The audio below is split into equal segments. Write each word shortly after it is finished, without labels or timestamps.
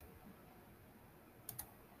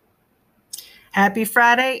Happy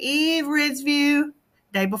Friday Eve Ridgeview.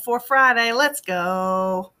 Day before Friday. Let's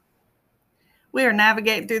go. We are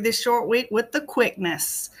navigating through this short week with the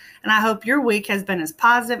quickness, and I hope your week has been as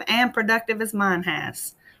positive and productive as mine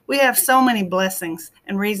has. We have so many blessings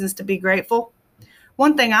and reasons to be grateful.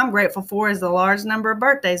 One thing I'm grateful for is the large number of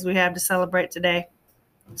birthdays we have to celebrate today.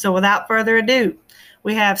 So without further ado,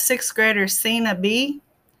 we have 6th grader Cena B,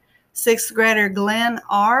 6th grader Glenn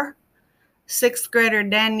R, 6th grader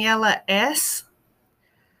Daniela S,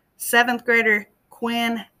 7th grader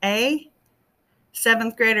Quinn A,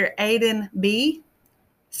 7th grader Aiden B,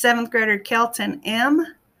 7th grader Kelton M,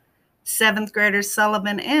 7th grader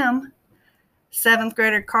Sullivan M, 7th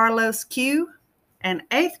grader Carlos Q, and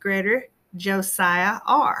 8th grader Josiah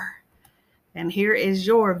R. And here is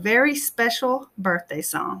your very special birthday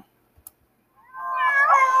song.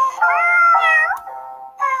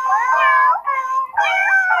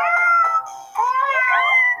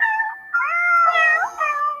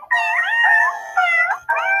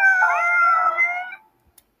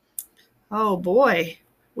 Oh boy,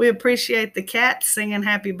 we appreciate the cats singing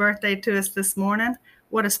happy birthday to us this morning.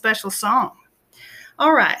 What a special song.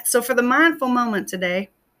 All right, so for the mindful moment today,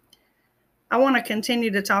 I want to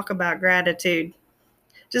continue to talk about gratitude.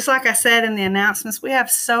 Just like I said in the announcements, we have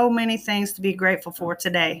so many things to be grateful for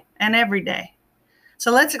today and every day.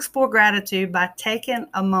 So let's explore gratitude by taking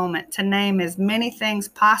a moment to name as many things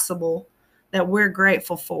possible that we're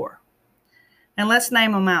grateful for. And let's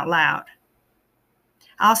name them out loud.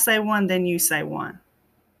 I'll say one, then you say one.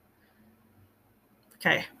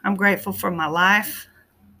 Okay, I'm grateful for my life,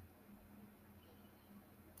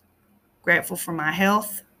 grateful for my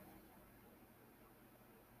health,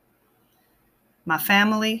 my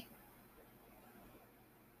family,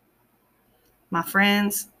 my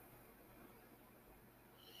friends,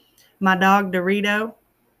 my dog Dorito.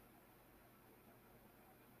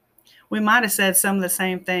 We might have said some of the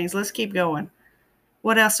same things. Let's keep going.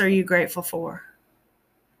 What else are you grateful for?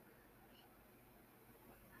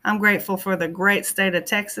 I'm grateful for the great state of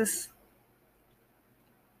Texas,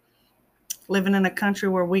 living in a country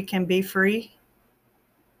where we can be free.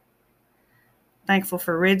 Thankful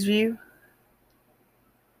for Ridgeview,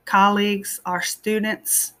 colleagues, our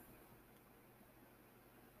students.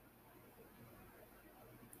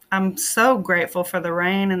 I'm so grateful for the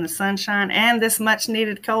rain and the sunshine and this much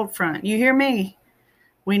needed cold front. You hear me?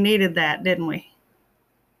 We needed that, didn't we?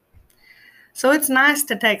 So it's nice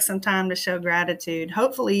to take some time to show gratitude.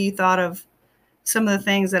 Hopefully you thought of some of the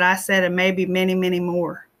things that I said and maybe many, many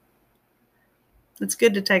more. It's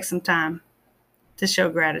good to take some time to show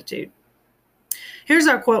gratitude. Here's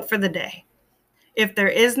our quote for the day. If there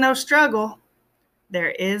is no struggle,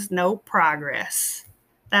 there is no progress.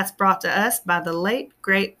 That's brought to us by the late,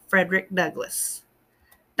 great Frederick Douglass.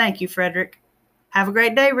 Thank you, Frederick. Have a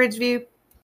great day, Ridgeview.